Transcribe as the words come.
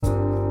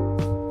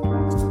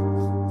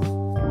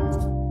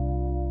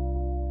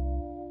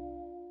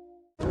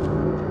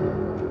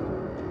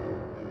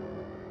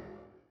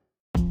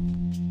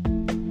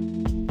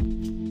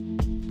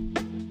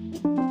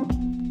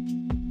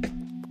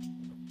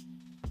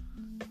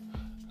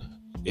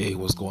Hey,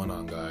 what's going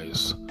on,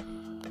 guys?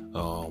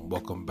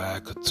 Welcome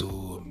back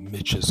to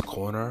Mitch's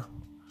Corner.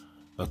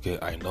 Okay,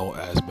 I know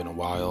it has been a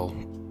while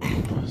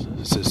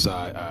since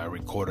I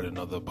recorded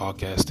another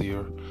podcast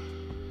here.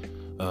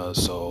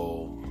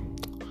 So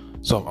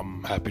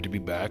I'm happy to be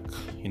back.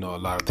 A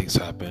lot of things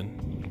happen,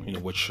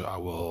 which I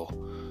will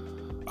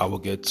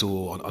get to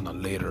on a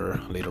later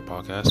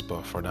podcast.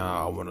 But for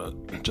now, I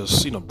want to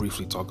just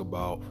briefly talk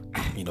about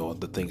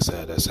the things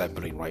that's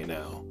happening right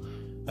now.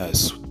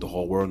 As the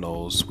whole world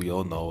knows, we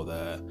all know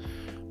that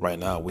right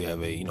now we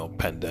have a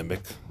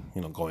pandemic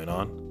going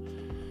on,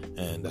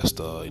 and that's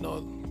the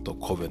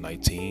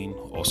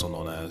COVID-19, also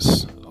known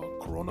as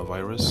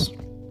coronavirus.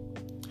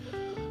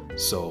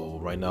 So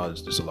right now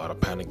there's a lot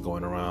of panic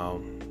going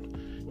around.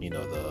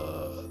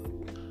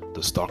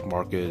 The stock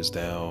market is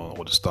down,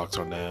 or the stocks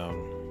are down,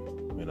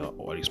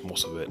 or at least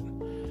most of it,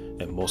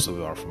 and most of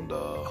it are from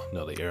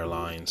the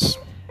airlines.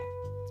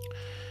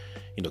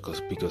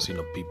 Because people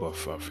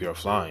are fear of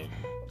flying.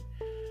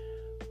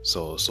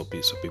 So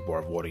people are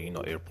avoiding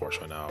airports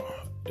right now.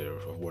 They're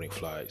avoiding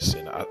flights,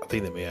 and I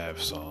think they may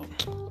have some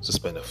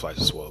suspended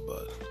flights as well.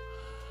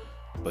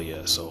 But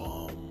yeah. I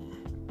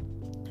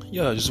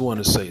just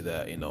wanted to say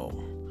that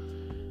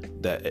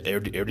that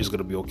everything's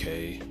gonna be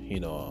okay.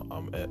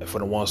 For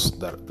the ones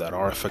that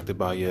are affected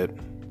by it,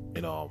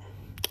 I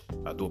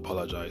do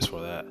apologize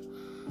for that.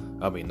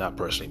 I mean, not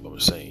personally, but I'm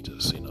saying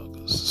just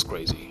because it's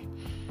crazy.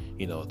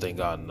 Thank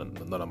God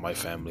none of my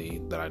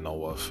family that I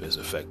know of is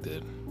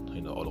affected.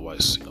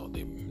 Otherwise,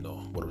 they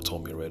would have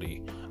told me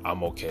already.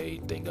 I'm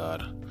okay, thank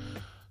God.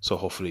 So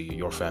hopefully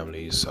your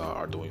families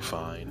are doing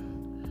fine,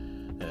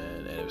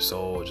 and if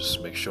so,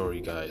 just make sure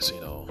you guys,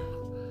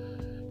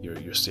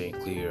 you're staying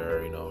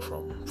clear,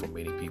 from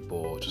many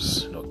people.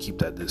 Just keep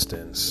that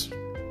distance.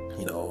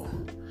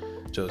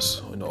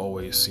 Just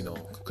always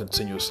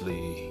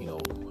continuously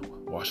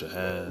wash your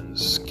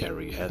hands,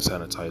 carry hand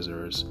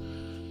sanitizers.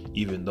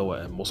 Even though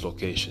at most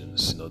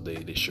locations,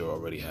 they sure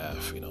already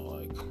have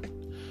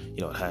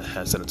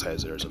hand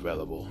sanitizers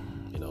available,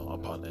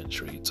 upon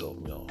entry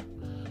to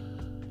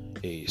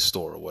a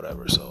store or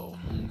whatever. So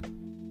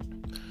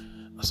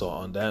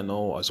on that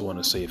note, I just want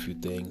to say a few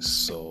things.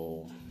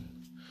 So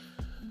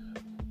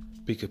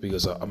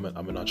because I'm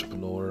an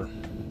entrepreneur,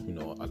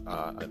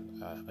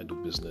 I do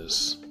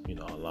business,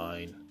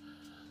 online.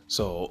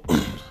 So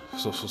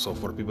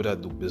for the people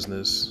that do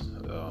business,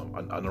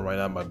 I know right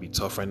now it might be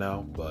tough right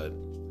now, but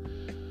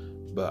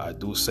I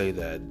do say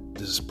that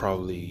this is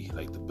probably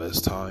like the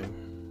best time,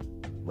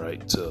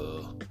 right,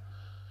 to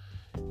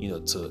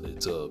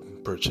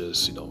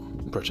purchase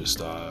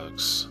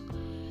stocks,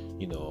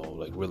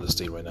 like real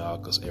estate right now,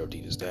 because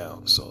everything is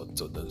down. So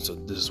this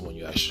is when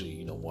you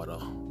actually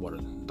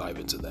wanna dive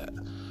into that.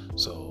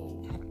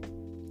 So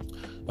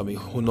I mean,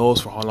 who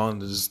knows for how long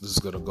this is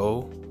gonna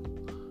go,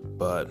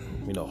 but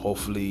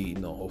hopefully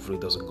it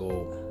doesn't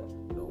go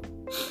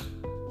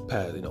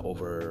past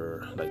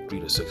over like 3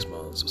 to 6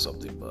 months or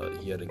something.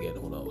 But yet again,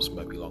 who knows?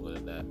 Might be longer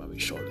than that, might be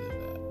shorter than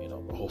that.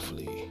 But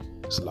hopefully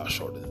it's a lot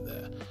shorter than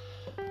that.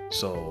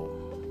 So,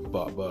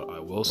 but I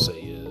will say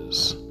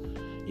is,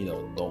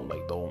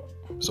 don't.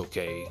 It's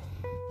okay.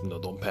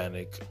 Don't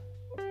panic.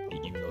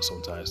 Even though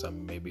sometimes that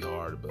may be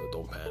hard, but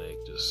don't panic.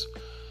 Just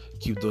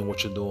keep doing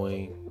what you're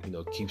doing.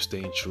 Keep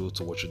staying true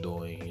to what you're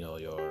doing.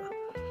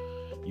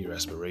 Your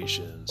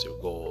aspirations, your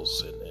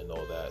goals, and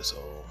all that. So,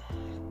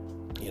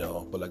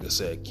 but like I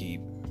said,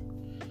 keep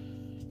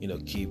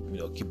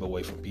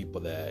away from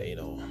people that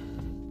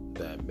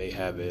that may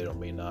have it or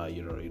may not.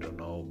 You don't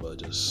know, but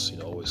just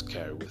always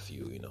carry with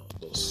you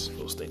those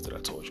things that I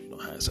told you.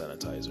 Hand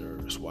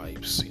sanitizers,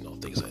 wipes,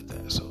 things like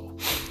that. So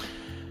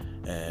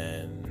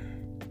and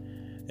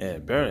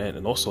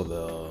also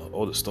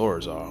all the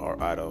stores are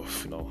out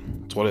of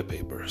toilet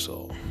paper.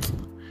 So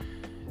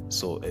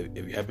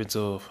if you happen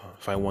to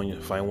find one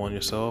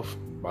yourself,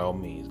 by all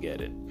means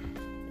get it.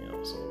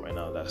 So right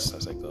now that's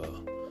like a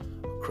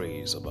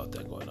craze about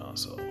that going on.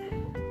 So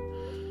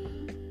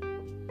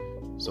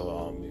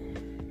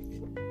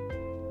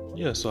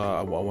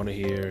I want to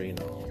hear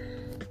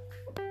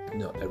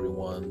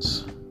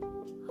everyone's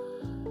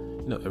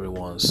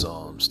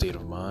state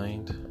of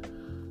mind,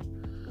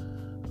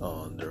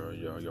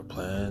 your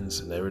plans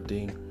and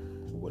everything.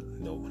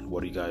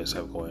 What do you guys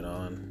have going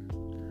on?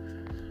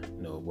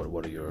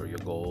 What are your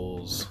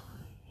goals?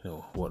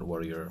 What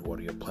are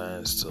your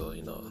plans to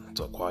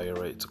to acquire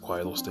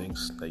those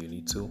things that you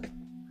need to?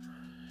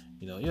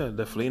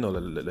 Definitely.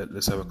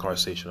 Let's have a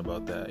conversation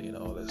about that.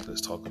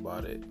 Let's talk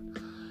about it.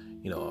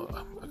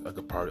 I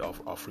could probably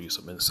offer you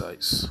some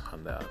insights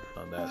on that.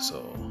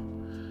 So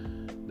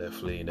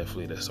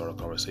definitely, let's start a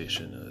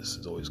conversation.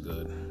 It's always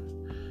good,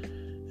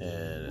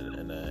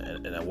 and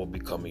I will be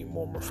coming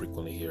more and more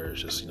frequently here.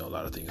 It's just a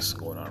lot of things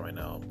going on right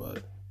now,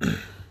 but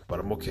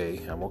I'm okay.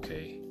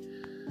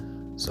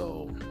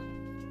 So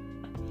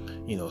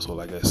so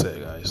like I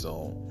said, guys,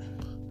 don't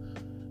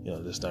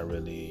there's not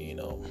really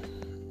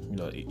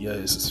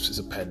it's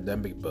a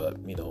pandemic,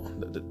 but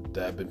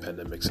there have been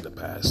pandemics in the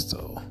past.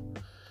 So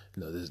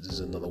this is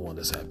another one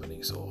that's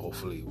happening. So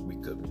hopefully we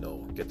could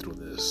get through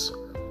this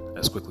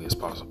as quickly as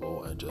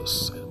possible and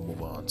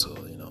move on to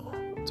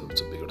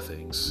to bigger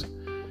things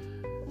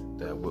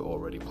that we're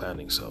already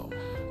planning. So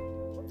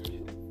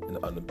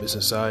on the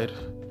business side,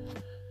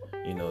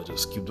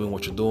 just keep doing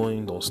what you're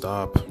doing. Don't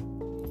stop.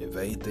 If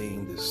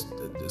anything, this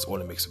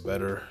only makes it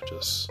better.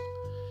 Just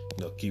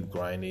keep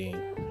grinding.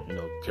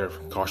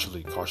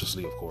 Cautiously,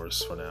 of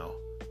course, for now.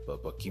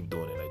 But keep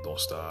doing it. Like, don't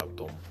stop.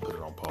 Don't put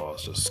it on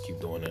pause. Just keep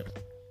doing it.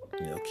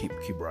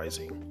 Keep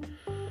rising.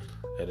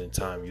 And in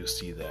time, you'll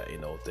see that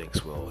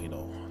things will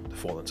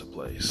fall into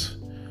place.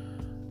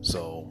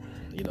 So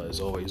as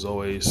always,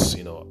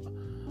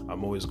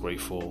 I'm always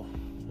grateful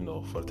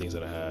for the things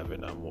that I have,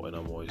 and I'm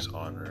always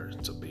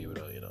honored to be able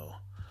to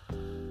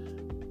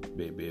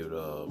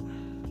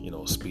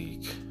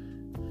speak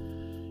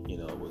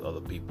with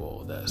other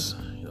people that's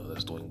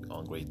doing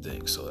great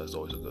things. So that's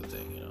always a good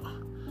thing,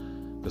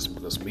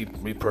 because me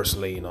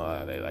personally,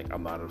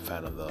 I'm not a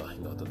fan of the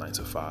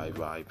 9-to-5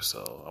 vibe.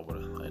 So I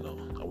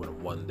wouldn't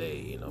one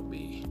day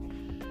be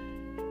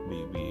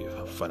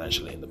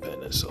financially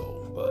independent.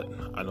 So, but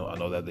I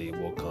know that day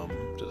will come.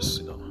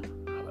 Just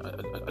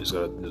I just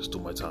gotta just do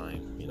my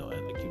time,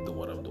 and keep doing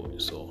what I'm doing.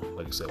 So,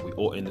 like I said, we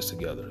all in this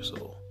together.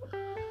 So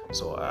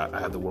I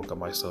have to work on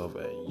myself,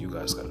 and you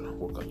guys gotta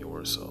work on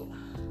yours. So,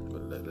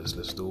 but let's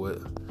do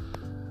it.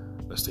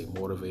 Let's stay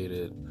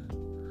motivated.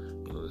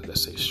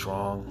 Let's stay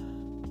strong,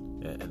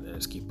 and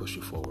let's keep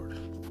pushing forward.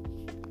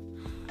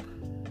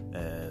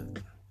 And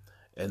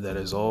that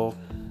is all.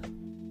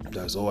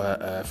 That's all I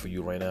have for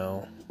you right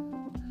now.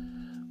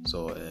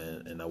 So,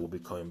 and I will be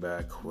coming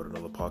back with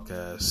another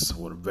podcast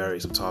with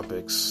various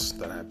topics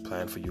that I have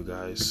planned for you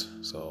guys.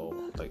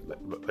 So, like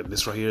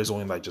this right here is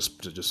only like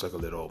just like a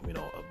little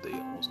update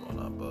on what's going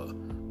on.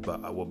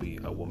 But I will be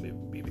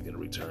making a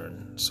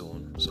return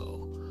soon.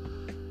 So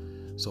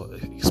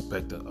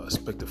expect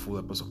a full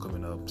episode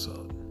coming up.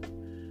 So,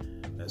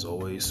 as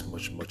always,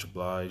 much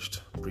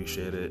obliged,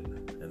 appreciate it,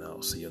 and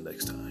I'll see you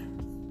next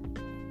time.